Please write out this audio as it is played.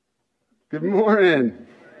Good morning.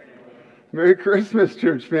 Merry Christmas,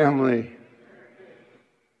 church family.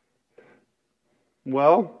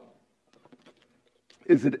 Well,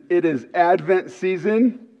 it is Advent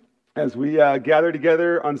season as we gather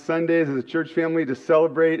together on Sundays as a church family to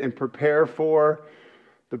celebrate and prepare for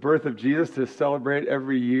the birth of Jesus, to celebrate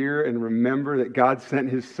every year and remember that God sent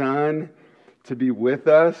His Son to be with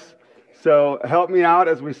us. So help me out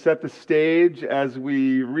as we set the stage, as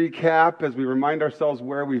we recap, as we remind ourselves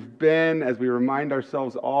where we've been, as we remind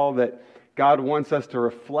ourselves all that God wants us to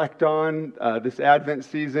reflect on this Advent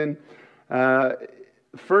season.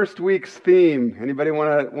 First week's theme. Anybody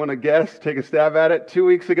want to guess? Take a stab at it. 2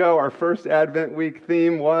 weeks ago, our first Advent week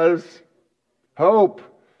theme was hope.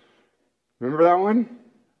 Remember that one?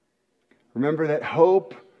 Remember that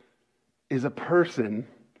hope is a person.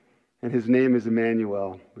 And His name is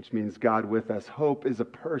Emmanuel, which means God with us. Hope is a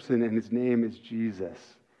person, and His name is Jesus.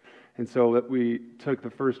 And so we took the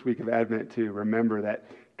first week of Advent to remember that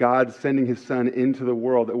God sending His Son into the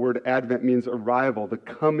world. The word Advent means arrival, the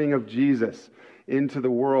coming of Jesus into the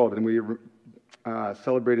world. And we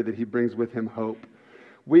celebrated that He brings with Him hope.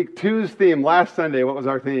 Week 2's theme, last Sunday, what was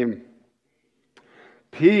our theme?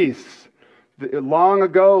 Peace. Long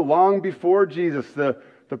ago, long before Jesus, the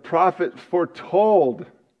prophet foretold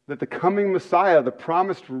that the coming Messiah, the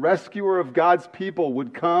promised rescuer of God's people,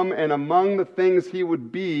 would come, and among the things He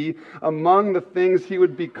would be, among the things He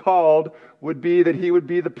would be called, would be that He would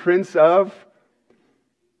be the Prince of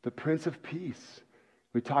Peace.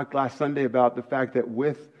 We talked last Sunday about the fact that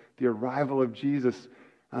with the arrival of Jesus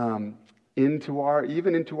into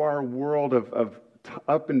our world of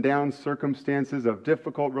up and down circumstances, of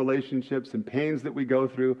difficult relationships and pains that we go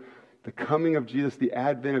through, the coming of Jesus, the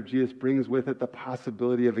advent of Jesus, brings with it the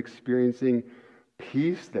possibility of experiencing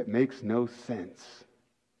peace that makes no sense.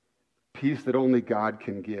 Peace that only God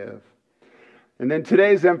can give. And then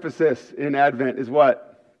today's emphasis in Advent is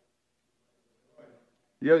what?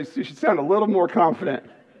 You should sound a little more confident.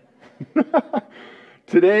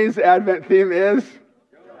 Today's Advent theme is?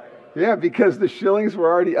 Yeah, because the Shillings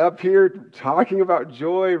were already up here talking about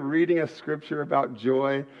joy, reading a scripture about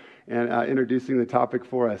joy, and introducing the topic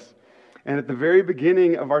for us. And at the very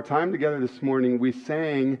beginning of our time together this morning, we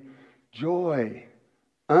sang joy,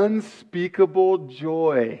 unspeakable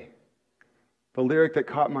joy. The lyric that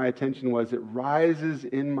caught my attention was, it rises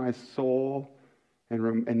in my soul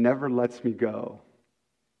and never lets me go.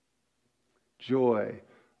 Joy,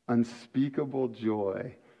 unspeakable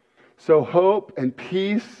joy. So hope and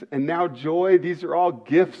peace and now joy, these are all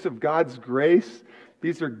gifts of God's grace.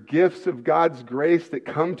 These are gifts of God's grace that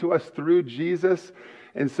come to us through Jesus.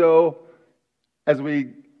 And so as we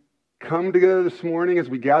come together this morning, as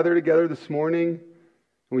we gather together this morning, and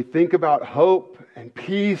we think about hope and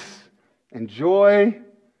peace and joy,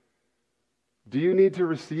 do you need to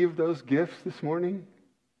receive those gifts this morning?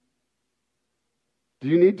 Do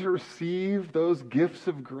you need to receive those gifts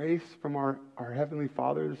of grace from our Heavenly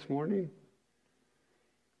Father this morning?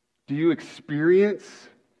 Do you experience,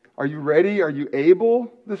 are you ready, are you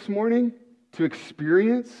able this morning to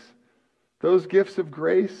experience those gifts of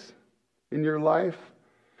grace in your life?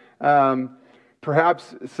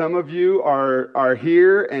 Perhaps some of you are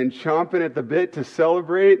here and chomping at the bit to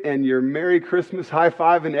celebrate, and you're Merry Christmas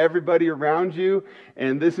high-fiving everybody around you,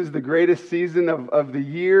 and this is the greatest season of the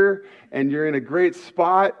year, and you're in a great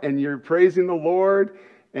spot, and you're praising the Lord,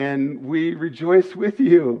 and we rejoice with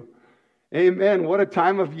you. Amen. What a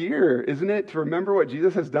time of year, isn't it, to remember what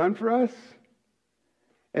Jesus has done for us?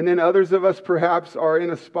 And then others of us perhaps are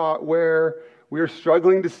in a spot where we are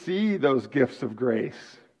struggling to see those gifts of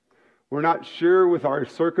grace. We're not sure with our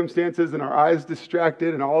circumstances and our eyes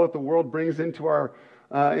distracted and all that the world brings into our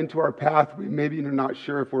path. We maybe are not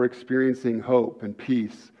sure if we're experiencing hope and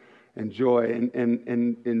peace and joy.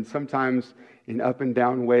 And sometimes in up and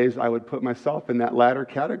down ways, I would put myself in that latter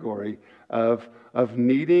category of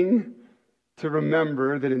needing to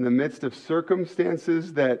remember that in the midst of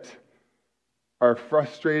circumstances that are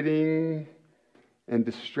frustrating and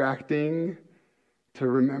distracting, to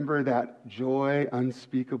remember that joy,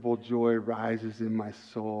 unspeakable joy, rises in my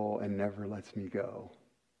soul and never lets me go.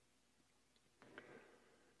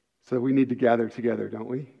 So we need to gather together, don't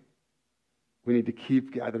we? We need to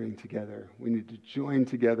keep gathering together. We need to join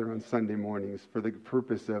together on Sunday mornings for the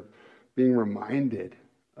purpose of being reminded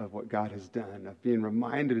of what God has done, of being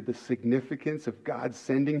reminded of the significance of God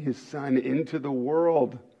sending His Son into the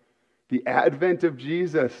world, the advent of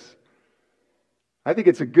Jesus. I think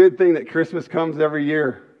it's a good thing that Christmas comes every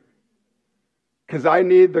year, because I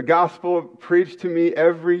need the gospel preached to me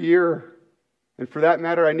every year. And for that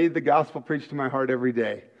matter, I need the gospel preached to my heart every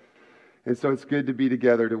day. And so it's good to be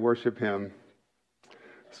together to worship Him.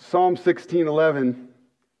 Psalm 16:11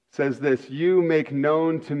 says this, "You make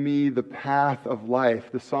known to me the path of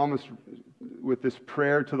life." The psalmist, with this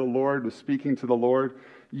prayer to the Lord, was speaking to the Lord.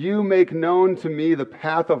 "You make known to me the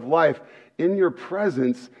path of life. In your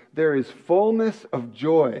presence there is fullness of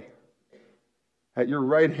joy. At your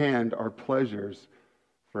right hand are pleasures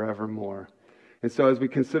forevermore." And so as we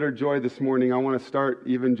consider joy this morning, I want to start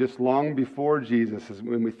even just long before Jesus. As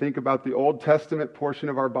when we think about the Old Testament portion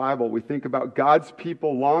of our Bible, we think about God's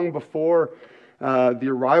people long before the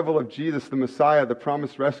arrival of Jesus, the Messiah, the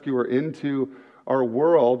promised rescuer, into our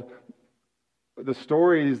world. The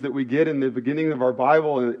stories that we get in the beginning of our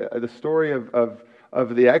Bible, the story of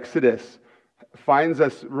the Exodus, finds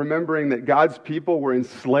us remembering that God's people were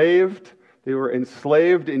enslaved. They were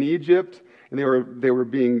enslaved in Egypt, and they were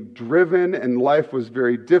being driven, and life was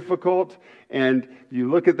very difficult. And you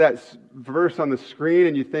look at that verse on the screen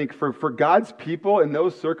and you think, for God's people in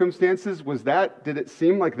those circumstances, did it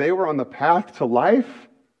seem like they were on the path to life?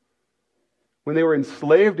 When they were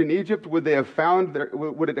enslaved in Egypt, would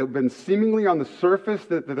it have been seemingly on the surface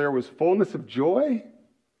that there was fullness of joy?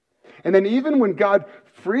 And then even when God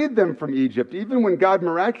freed them from Egypt, even when God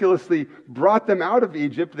miraculously brought them out of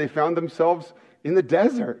Egypt, they found themselves in the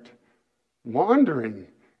desert, wandering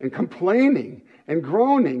and complaining and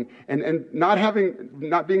groaning and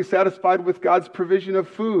not being satisfied with God's provision of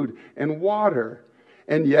food and water.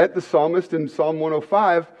 And yet the psalmist in Psalm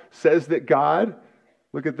 105 says that God,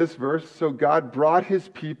 look at this verse, so God brought his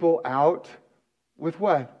people out with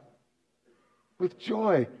what? With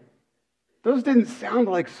joy. Those didn't sound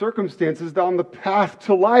like circumstances on the path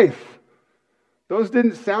to life. Those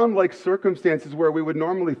didn't sound like circumstances where we would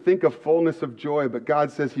normally think of fullness of joy, but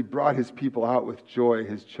God says he brought his people out with joy,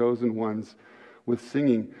 his chosen ones with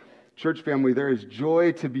singing. Church family, there is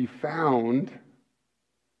joy to be found.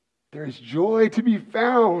 There is joy to be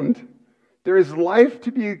found. There is life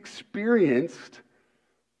to be experienced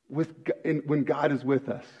when God is with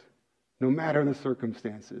us, no matter the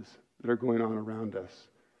circumstances that are going on around us.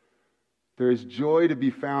 There is joy to be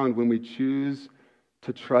found when we choose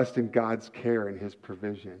to trust in God's care and his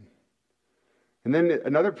provision. And then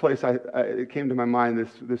another place it came to my mind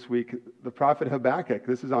this week, the prophet Habakkuk.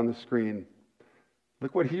 This is on the screen.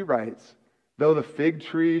 Look what he writes. "Though the fig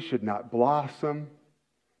tree should not blossom,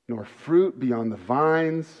 nor fruit be on the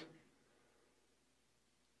vines,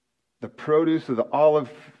 the produce of the olive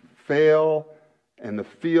fail, and the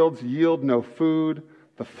fields yield no food,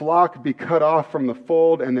 the flock be cut off from the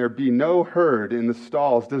fold, and there be no herd in the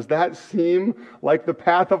stalls." Does that seem like the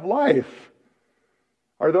path of life?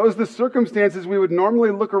 Are those the circumstances we would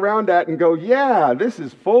normally look around at and go, yeah, this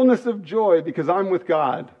is fullness of joy because I'm with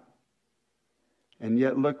God? And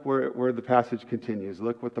yet look where the passage continues.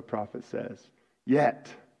 Look what the prophet says.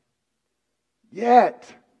 Yet,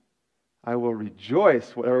 I will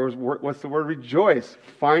rejoice. What's the word rejoice?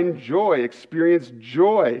 Find joy, experience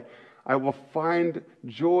joy. I will find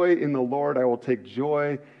joy in the Lord. I will take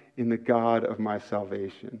joy in the God of my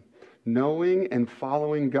salvation. Knowing and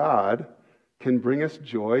following God can bring us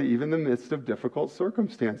joy even in the midst of difficult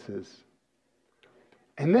circumstances.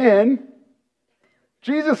 And then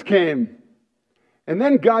Jesus came. And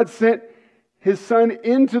then God sent his Son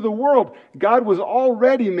into the world. God was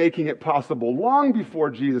already making it possible long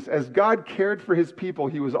before Jesus. As God cared for his people,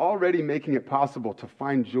 he was already making it possible to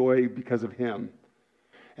find joy because of him.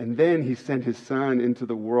 And then he sent his Son into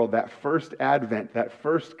the world, that first advent, that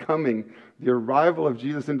first coming, the arrival of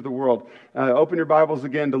Jesus into the world. Open your Bibles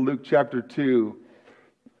again to Luke chapter 2.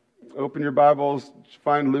 Open your Bibles,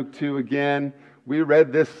 find Luke 2 again. We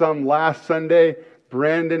read this some last Sunday.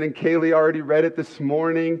 Brandon and Kaylee already read it this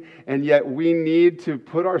morning, and yet we need to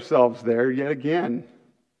put ourselves there yet again.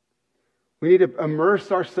 We need to immerse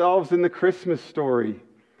ourselves in the Christmas story,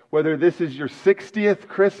 whether this is your 60th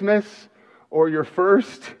Christmas or your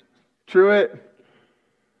first, Truett.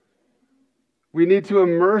 We need to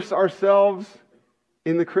immerse ourselves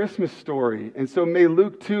in the Christmas story. And so may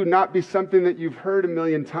Luke 2 not be something that you've heard a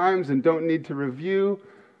million times and don't need to review,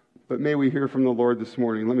 but may we hear from the Lord this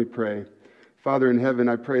morning. Let me pray. Father in heaven,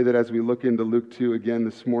 I pray that as we look into Luke 2 again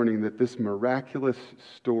this morning, that this miraculous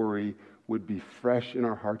story would be fresh in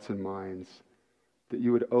our hearts and minds, that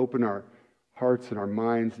you would open our hearts and our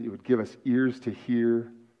minds, that you would give us ears to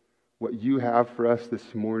hear what you have for us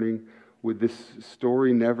this morning. Would this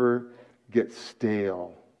story never get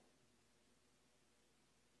stale?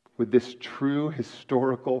 Would this true,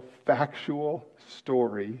 historical, factual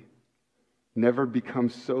story never become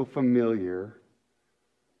so familiar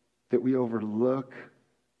that we overlook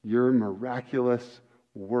your miraculous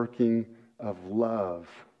working of love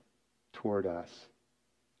toward us?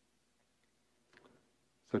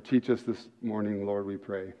 So teach us this morning, Lord, we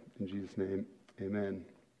pray. In Jesus' name, amen.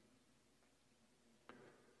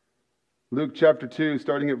 Luke chapter 2,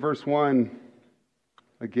 starting at verse 1.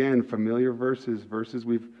 Again, familiar verses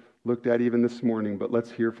we've looked at even this morning, but let's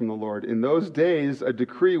hear from the Lord. In those days, a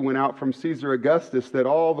decree went out from Caesar Augustus that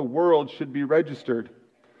all the world should be registered.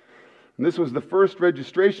 And this was the first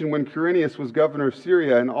registration when Quirinius was governor of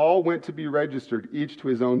Syria, and all went to be registered, each to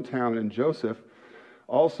his own town. And Joseph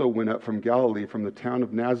also went up from Galilee, from the town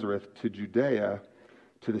of Nazareth to Judea,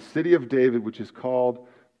 to the city of David, which is called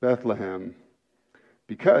Bethlehem,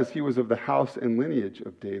 because he was of the house and lineage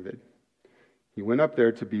of David. He went up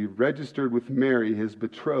there to be registered with Mary, his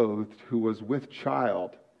betrothed, who was with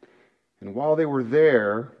child. And while they were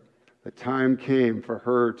there, the time came for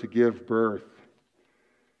her to give birth.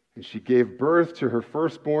 And she gave birth to her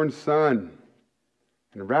firstborn son,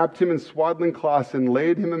 and wrapped him in swaddling cloths, and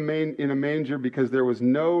laid him in a manger, because there was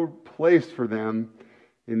no place for them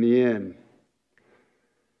in the inn.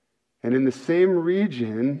 And in the same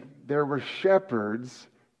region, there were shepherds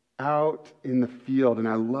out in the field. And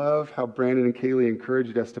I love how Brandon and Kaylee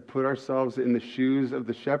encouraged us to put ourselves in the shoes of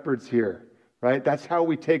the shepherds here, right? That's how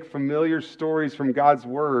we take familiar stories from God's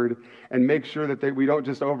word and make sure that we don't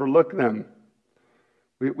just overlook them.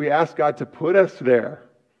 We ask God to put us there.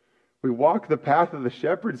 We walk the path of the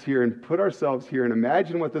shepherds here and put ourselves here and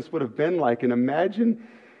imagine what this would have been like, and imagine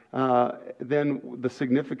then the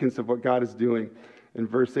significance of what God is doing. In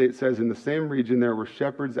verse 8 it says, in the same region there were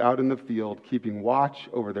shepherds out in the field, keeping watch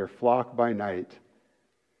over their flock by night.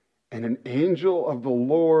 And an angel of the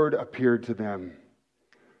Lord appeared to them.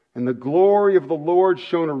 And the glory of the Lord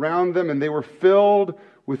shone around them, and they were filled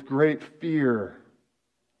with great fear.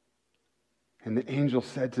 And the angel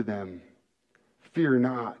said to them, fear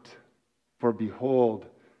not, for behold,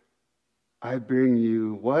 I bring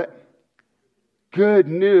you what? Good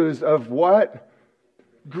news of what?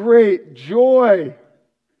 Great joy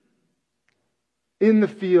in the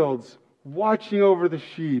fields, watching over the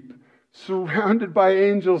sheep, surrounded by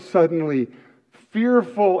angels suddenly,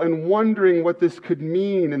 fearful and wondering what this could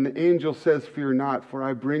mean. And the angel says, fear not, for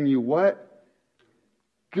I bring you what?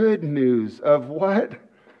 Good news of what?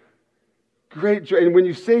 Great joy. And when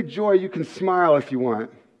you say joy, you can smile if you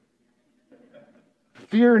want.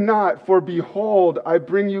 Fear not, for behold, I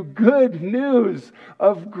bring you good news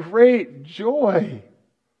of great joy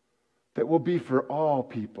that will be for all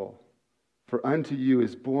people. For unto you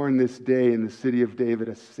is born this day in the city of David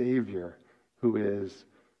a Savior, who is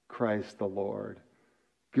Christ the Lord.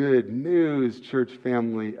 Good news, church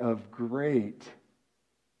family, of great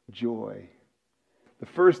joy. The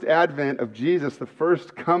first advent of Jesus, the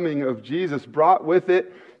first coming of Jesus, brought with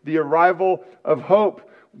it the arrival of hope.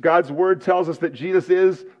 God's word tells us that Jesus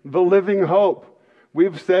is the living hope.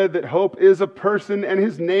 We've said that hope is a person, and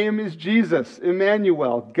his name is Jesus,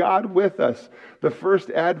 Emmanuel, God with us. The first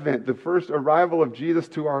advent, the first arrival of Jesus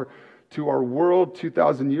to our world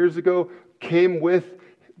 2,000 years ago came with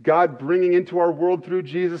God bringing into our world through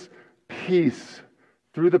Jesus peace,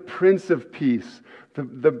 through the Prince of Peace,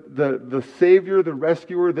 the Savior, the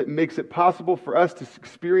Rescuer that makes it possible for us to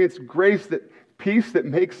experience grace, peace that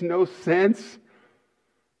makes no sense,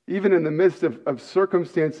 even in the midst of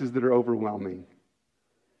circumstances that are overwhelming.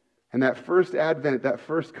 And that first advent, that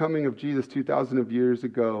first coming of Jesus 2,000 years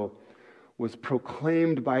ago was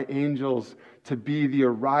proclaimed by angels to be the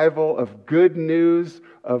arrival of good news,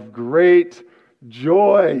 of great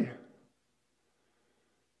joy.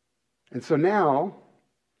 And so now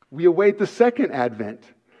we await the second advent.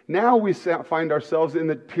 Now we find ourselves in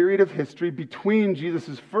the period of history between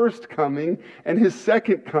Jesus' first coming and his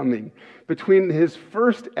second coming, between his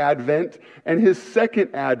first advent and his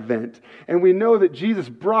second advent. And we know that Jesus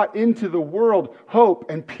brought into the world hope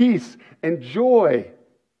and peace and joy.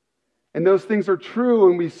 And those things are true,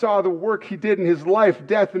 and we saw the work he did in his life,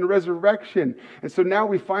 death, and resurrection. And so now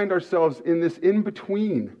we find ourselves in this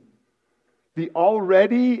in-between. The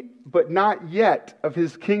already but not yet of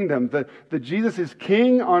his kingdom. The Jesus is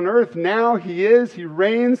king on earth now. He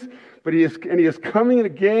reigns, but he is coming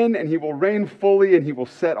again, and he will reign fully, and he will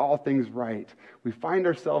set all things right. We find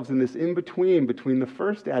ourselves in this in-between, between the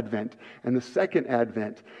first advent and the second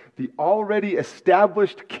advent. The already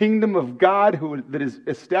established kingdom of God that is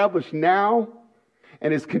established now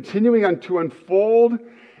and is continuing to unfold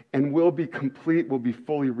and will be complete, will be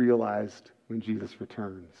fully realized when Jesus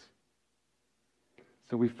returns.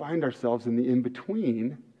 So we find ourselves in the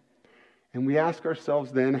in-between, and we ask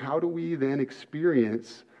ourselves then, how do we then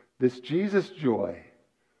experience this Jesus joy?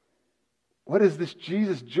 What does this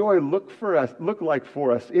Jesus joy look like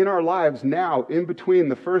for us in our lives now, in between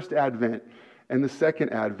the first advent and the second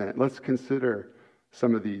advent? Let's consider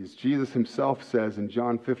some of these. Jesus himself says in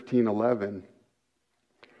John 15:11,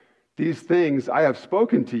 "These things I have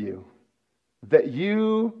spoken to you,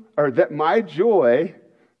 that my joy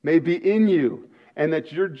may be in you, and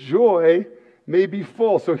that your joy may be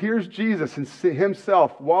full." So here's Jesus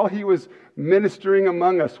himself, while he was ministering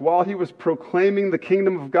among us, while he was proclaiming the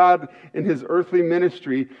kingdom of God in his earthly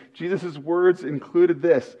ministry, Jesus' words included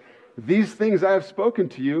this: "These things I have spoken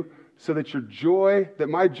to you, so that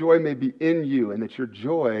my joy may be in you, and that your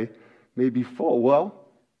joy may be full." Well,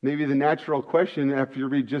 maybe the natural question after you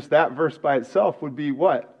read just that verse by itself would be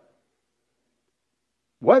what?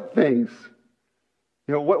 What things?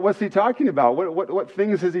 What's he talking about? What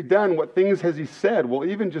things has he done? What things has he said? Well,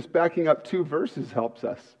 even just backing up 2 verses helps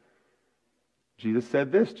us. Jesus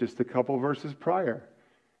said this just a couple verses prior: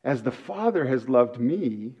 "As the Father has loved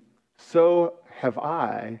me, so have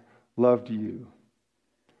I loved you.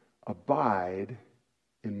 Abide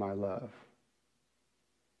in my love.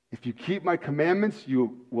 If you keep my commandments,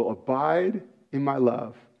 you will abide in my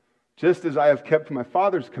love, just as I have kept my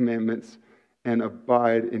Father's commandments and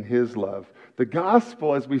abide in his love." The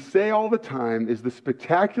gospel, as we say all the time, is the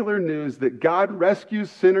spectacular news that God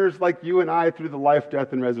rescues sinners like you and I through the life,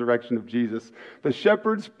 death, and resurrection of Jesus. The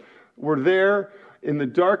shepherds were there in the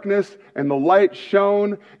darkness, and the light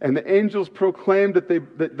shone, and the angels proclaimed that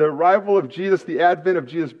the arrival of Jesus, the advent of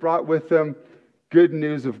Jesus, brought with them good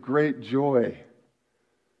news of great joy.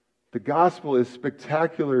 The gospel is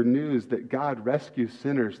spectacular news that God rescues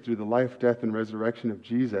sinners through the life, death, and resurrection of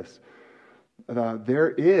Jesus.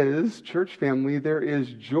 There is, church family, there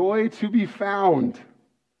is joy to be found.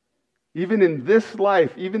 Even in this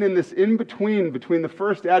life, even in this in-between, between the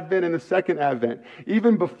first advent and the second advent,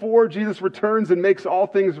 even before Jesus returns and makes all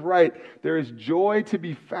things right, there is joy to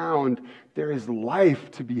be found. There is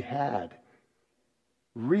life to be had.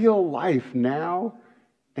 Real life now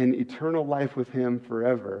and eternal life with him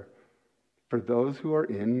forever for those who are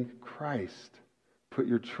in Christ. Put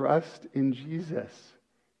your trust in Jesus.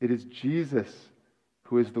 It is Jesus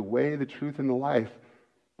who is the way, the truth, and the life.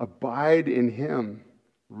 Abide in him.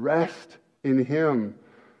 Rest in him.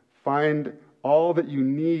 Find all that you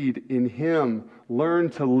need in him. Learn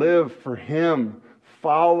to live for him.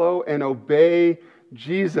 Follow and obey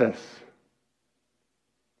Jesus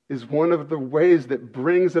is one of the ways that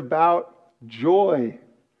brings about joy.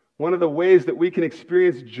 One of the ways that we can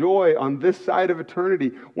experience joy on this side of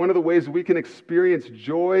eternity. One of the ways we can experience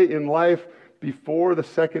joy in life before the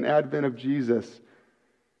second advent of Jesus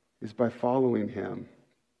is by following him.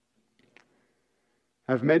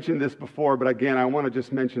 I've mentioned this before, but again, I want to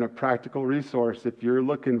just mention a practical resource. If you're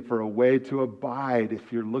looking for a way to abide,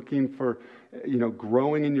 if you're looking for,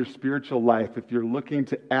 growing in your spiritual life, if you're looking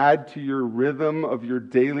to add to your rhythm of your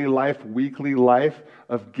daily life, weekly life,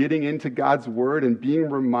 of getting into God's Word and being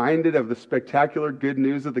reminded of the spectacular good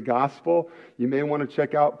news of the gospel, you may want to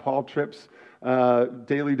check out Paul Tripp's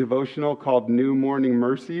daily devotional called New Morning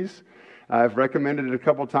Mercies. I've recommended it a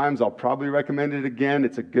couple times. I'll probably recommend it again.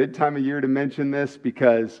 It's a good time of year to mention this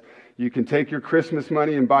because you can take your Christmas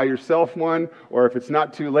money and buy yourself one, or if it's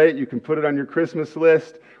not too late, you can put it on your Christmas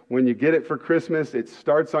list. When you get it for Christmas, it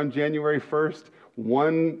starts on January 1st,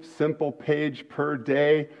 1 simple page per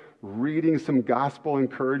day, reading some gospel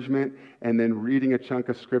encouragement, and then reading a chunk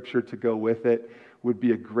of scripture to go with it would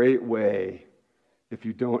be a great way.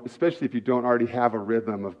 Especially if you don't already have a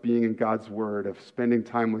rhythm of being in God's Word, of spending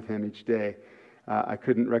time with him each day, I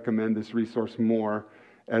couldn't recommend this resource more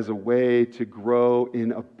as a way to grow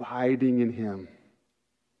in abiding in him.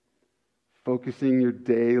 Focusing your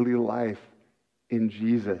daily life in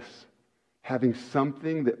Jesus. Having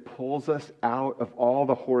something that pulls us out of all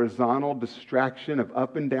the horizontal distraction of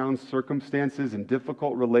up and down circumstances and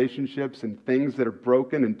difficult relationships and things that are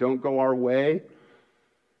broken and don't go our way.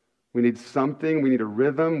 We need something, we need a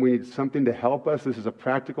rhythm, we need something to help us. This is a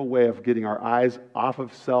practical way of getting our eyes off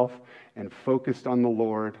of self and focused on the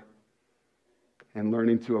Lord and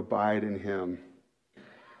learning to abide in him.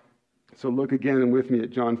 So look again with me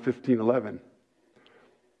at John 15:11.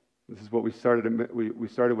 This is what we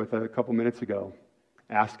started with a couple minutes ago,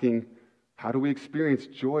 asking, how do we experience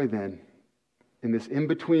joy then? In this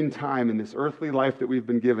in-between time, in this earthly life that we've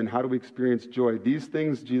been given, how do we experience joy? These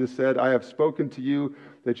things, Jesus said, I have spoken to you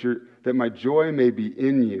that my joy may be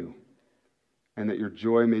in you and that your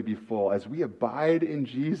joy may be full. As we abide in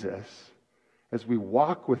Jesus, as we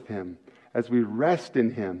walk with him, as we rest in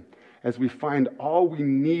him, as we find all we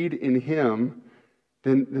need in him,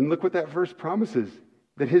 then look what that verse promises,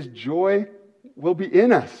 that his joy will be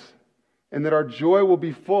in us. And that our joy will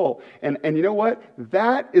be full. And you know what?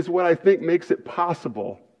 That is what I think makes it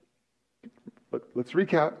possible. Let's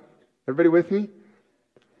recap. Everybody with me?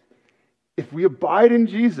 if we abide in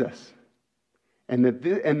Jesus, and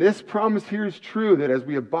this promise here is true, that as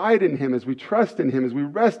we abide in him, as we trust in him, as we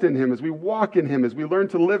rest in him, as we walk in him, as we learn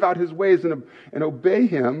to live out his ways and obey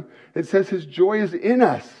him, it says his joy is in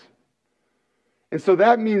us. And so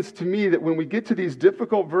that means to me that when we get to these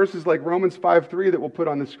difficult verses like Romans 5:3 that we'll put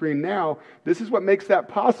on the screen now, this is what makes that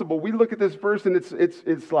possible. We look at this verse and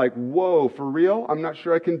it's like, whoa, for real? I'm not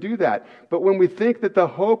sure I can do that. But when we think that the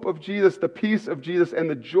hope of Jesus, the peace of Jesus, and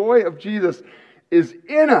the joy of Jesus is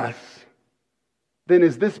in us, then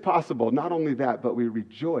is this possible? Not only that, but we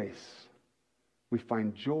rejoice. We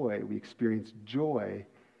find joy. We experience joy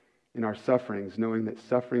in our sufferings, knowing that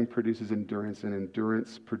suffering produces endurance, and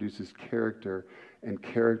endurance produces character, and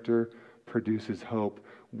character produces hope.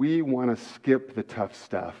 We want to skip the tough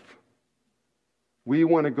stuff. We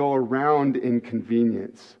want to go around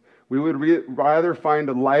inconvenience. We would rather find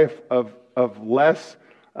a life of less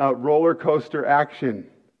roller coaster action.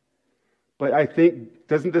 But I think,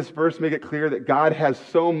 doesn't this verse make it clear that God has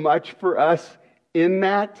so much for us in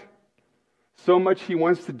that? So much he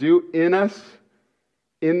wants to do in us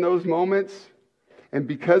in those moments. And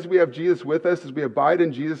because we have Jesus with us, as we abide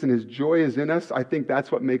in Jesus and his joy is in us, I think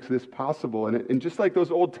that's what makes this possible. And just like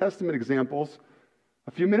those Old Testament examples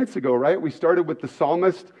a few minutes ago, right? We started with the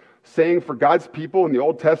psalmist saying for God's people in the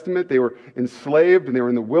Old Testament, they were enslaved and they were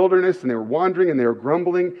in the wilderness and they were wandering and they were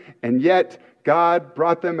grumbling, and yet God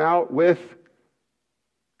brought them out with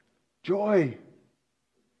joy.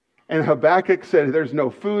 And Habakkuk said, there's no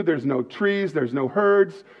food, there's no trees, there's no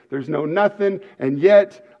herds, there's no nothing, and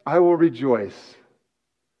yet I will rejoice.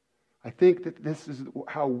 I think that this is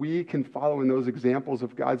how we can follow in those examples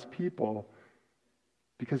of God's people,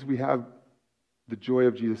 because we have the joy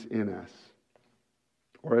of Jesus in us.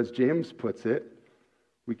 Or as James puts it,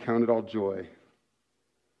 we count it all joy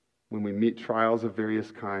when we meet trials of various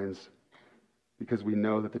kinds, because we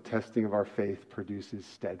know that the testing of our faith produces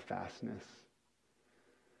steadfastness.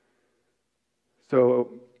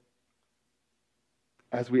 So,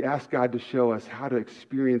 as we ask God to show us how to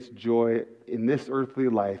experience joy in this earthly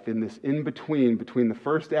life, in this in-between, between the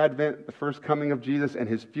first advent, the first coming of Jesus, and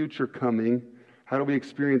his future coming, how do we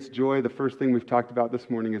experience joy? The first thing we've talked about this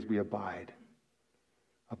morning is we abide.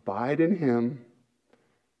 Abide in him,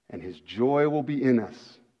 and his joy will be in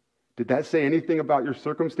us. Did that say anything about your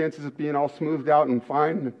circumstances being all smoothed out and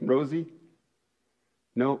fine and rosy?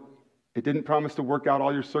 No. It didn't promise to work out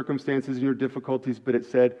all your circumstances and your difficulties, but it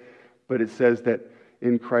says that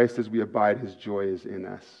in Christ, as we abide, his joy is in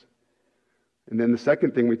us. And then the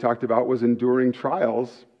second thing we talked about was enduring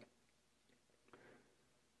trials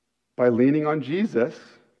by leaning on Jesus,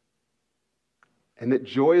 and that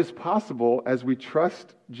joy is possible as we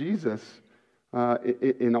trust Jesus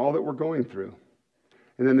in all that we're going through.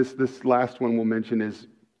 And then this last one we'll mention is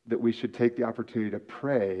that we should take the opportunity to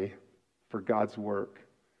pray for God's work,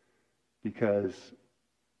 because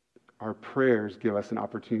our prayers give us an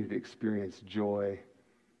opportunity to experience joy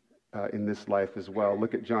in this life as well.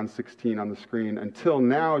 Look at John 16 on the screen. Until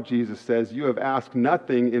now, Jesus says, you have asked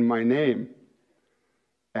nothing in my name.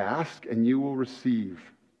 Ask and you will receive,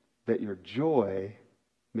 that your joy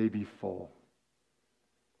may be full.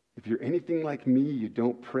 If you're anything like me, you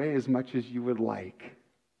don't pray as much as you would like.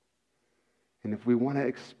 And if we want to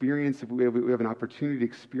experience, if we have an opportunity to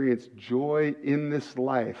experience joy in this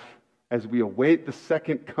life, as we await the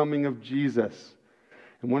second coming of Jesus.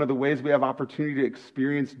 And one of the ways we have opportunity to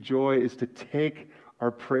experience joy is to take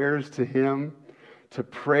our prayers to him, to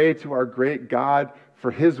pray to our great God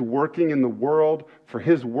for his working in the world, for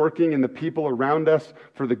his working in the people around us,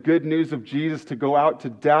 for the good news of Jesus to go out to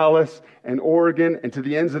Dallas and Oregon and to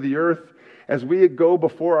the ends of the earth. As we go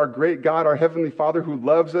before our great God, our Heavenly Father, who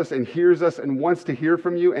loves us and hears us and wants to hear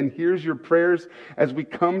from you and hears your prayers, as we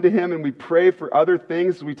come to him and we pray for other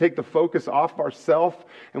things, we take the focus off ourselves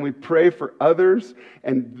and we pray for others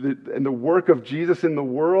and the work of Jesus in the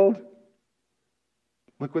world.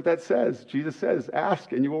 Look what that says. Jesus says,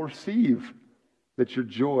 ask and you will receive, that your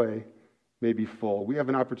joy may be full. We have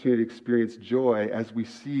an opportunity to experience joy as we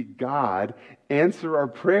see God answer our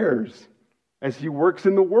prayers as he works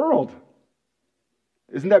in the world.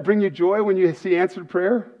 Doesn't that bring you joy when you see answered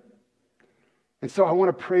prayer? And so I want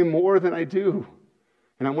to pray more than I do.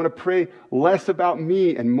 And I want to pray less about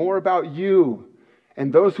me and more about you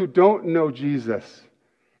and those who don't know Jesus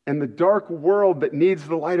and the dark world that needs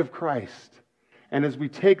the light of Christ. And as we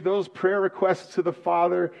take those prayer requests to the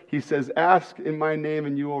Father, he says, ask in my name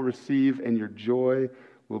and you will receive, and your joy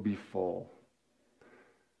will be full.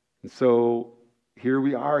 And so here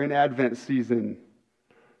we are in Advent season,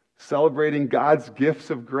 celebrating God's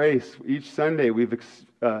gifts of grace. Each Sunday we've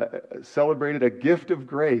celebrated a gift of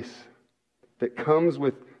grace that comes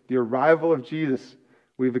with the arrival of Jesus,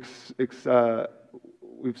 we've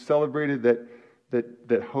celebrated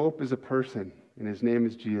that hope is a person, and his name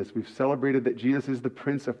is Jesus. We've celebrated that Jesus is the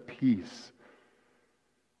Prince of Peace.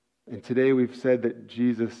 And today we've said that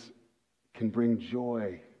Jesus can bring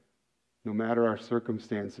joy no matter our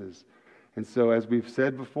circumstances. And so as we've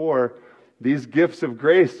said before, these gifts of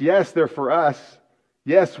grace, yes, they're for us.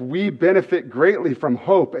 Yes, we benefit greatly from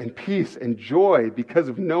hope and peace and joy because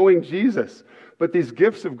of knowing Jesus. But these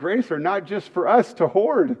gifts of grace are not just for us to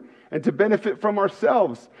hoard and to benefit from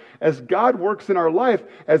ourselves. As God works in our life,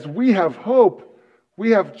 as we have hope,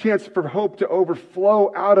 we have chance for hope to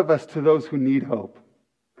overflow out of us to those who need hope.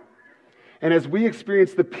 And as we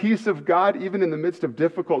experience the peace of God, even in the midst of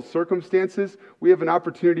difficult circumstances, we have an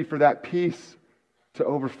opportunity for that peace to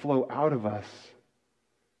overflow out of us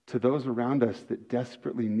to those around us that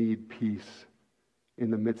desperately need peace in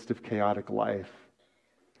the midst of chaotic life.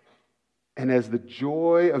 And as the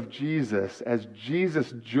joy of Jesus, as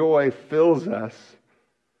Jesus' joy fills us,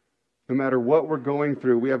 no matter what we're going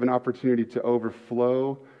through, we have an opportunity to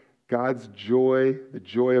overflow God's joy, the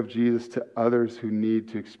joy of Jesus, to others who need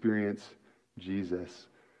to experience Jesus.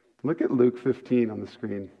 Look at Luke 15 on the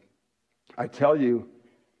screen. I tell you,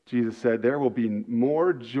 Jesus said, there will be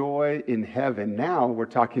more joy in heaven. Now we're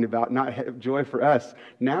talking about not joy for us.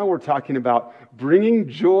 Now we're talking about bringing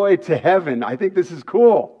joy to heaven. I think this is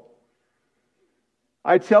cool.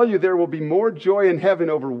 I tell you, there will be more joy in heaven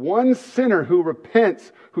over one sinner who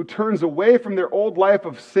repents, who turns away from their old life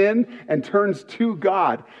of sin and turns to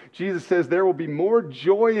God. Jesus says there will be more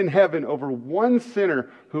joy in heaven over one sinner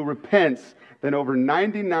who repents than over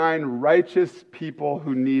 99 righteous people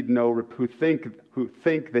who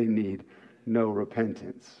think they need no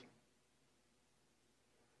repentance.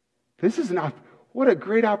 This is what a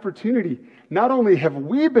great opportunity. Not only have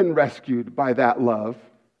we been rescued by that love,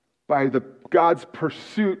 by God's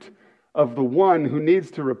pursuit of the one who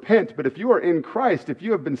needs to repent, but if you are in Christ, if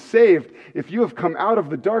you have been saved, if you have come out of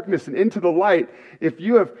the darkness and into the light, if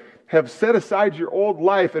you have set aside your old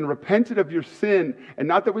life and repented of your sin, and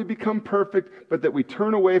not that we become perfect, but that we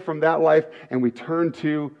turn away from that life and we turn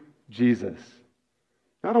to Jesus.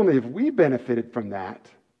 Not only have we benefited from that,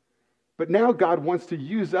 but now God wants to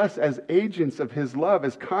use us as agents of his love,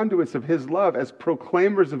 as conduits of his love, as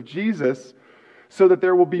proclaimers of Jesus, so that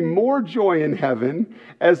there will be more joy in heaven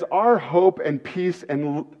as our hope and peace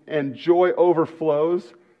and joy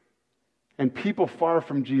overflows, and people far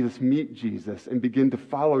from Jesus meet Jesus and begin to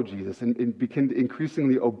follow Jesus and begin to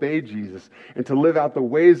increasingly obey Jesus and to live out the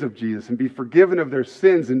ways of Jesus and be forgiven of their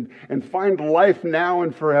sins and find life now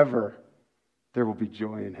and forever. There will be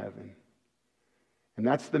joy in heaven. And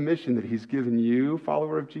that's the mission that he's given you,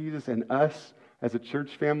 follower of Jesus, and us as a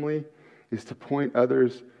church family, is to point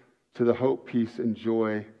others to the hope, peace, and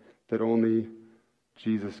joy that only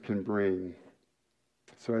Jesus can bring.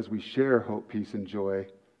 So as we share hope, peace, and joy,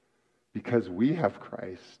 because we have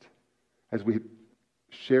Christ, as we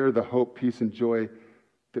share the hope, peace, and joy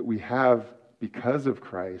that we have because of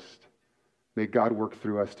Christ, may God work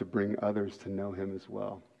through us to bring others to know him as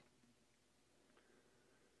well.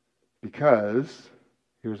 Because,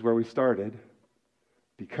 here's where we started,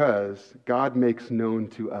 because God makes known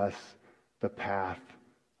to us the path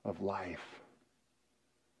of life.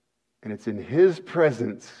 And it's in his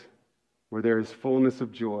presence where there is fullness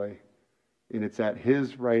of joy, and it's at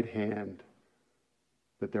his right hand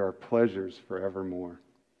that there are pleasures forevermore.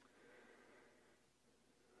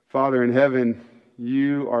 Father in heaven,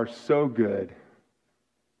 you are so good,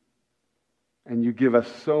 and you give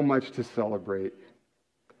us so much to celebrate.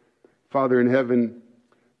 Father in heaven,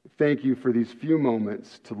 thank you for these few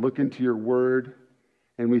moments to look into your word.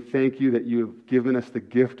 And we thank you that you have given us the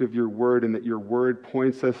gift of your word and that your word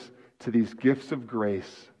points us to these gifts of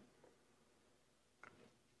grace.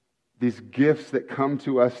 These gifts that come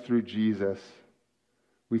to us through Jesus.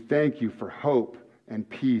 We thank you for hope and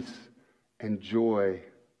peace and joy.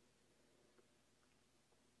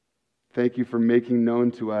 Thank you for making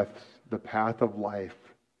known to us the path of life.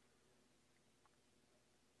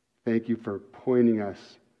 Thank you for pointing us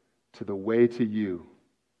to the way to you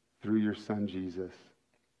through your Son, Jesus.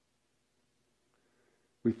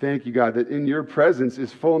 We thank you, God, that in your presence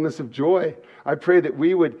is fullness of joy. I pray that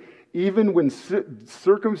we would, even when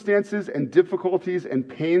circumstances and difficulties and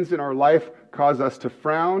pains in our life cause us to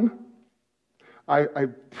frown, I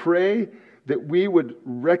pray that we would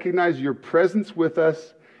recognize your presence with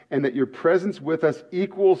us and that your presence with us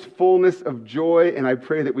equals fullness of joy. And I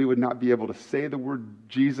pray that we would not be able to say the word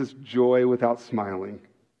Jesus, joy, without smiling.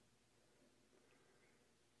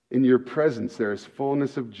 In your presence, there is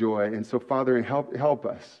fullness of joy. And so, Father, help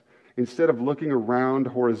us Instead of looking around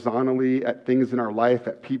horizontally at things in our life,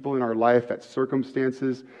 at people in our life, at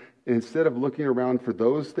circumstances, and instead of looking around for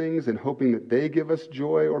those things and hoping that they give us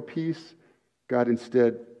joy or peace, God,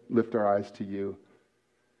 instead lift our eyes to you.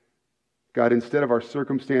 God, instead of our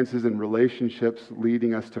circumstances and relationships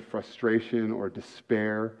leading us to frustration or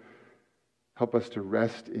despair, help us to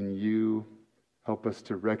rest in you. Help us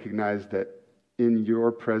to recognize that in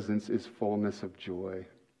your presence is fullness of joy.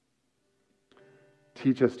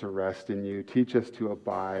 Teach us to rest in you. Teach us to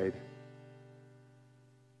abide.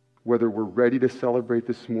 Whether we're ready to celebrate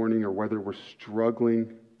this morning or whether we're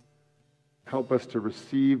struggling, help us to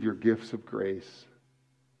receive your gifts of grace,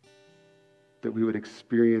 that we would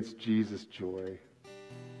experience Jesus' joy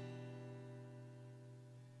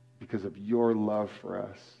because of your love for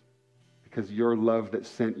us, because your love that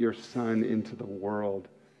sent your Son into the world,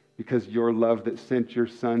 because your love that sent your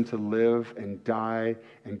Son to live and die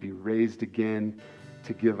and be raised again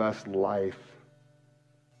to give us life.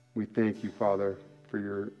 We thank you, Father, for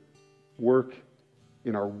your work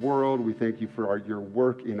in our world. We thank you for your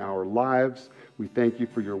work in our lives. We thank you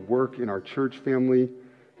for your work in our church family.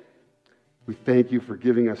 We thank you for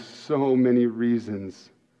giving us so many reasons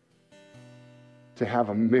to have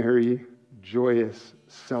a merry, joyous,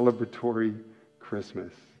 celebratory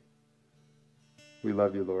Christmas. We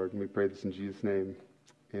love you, Lord, and we pray this in Jesus' name.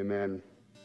 Amen.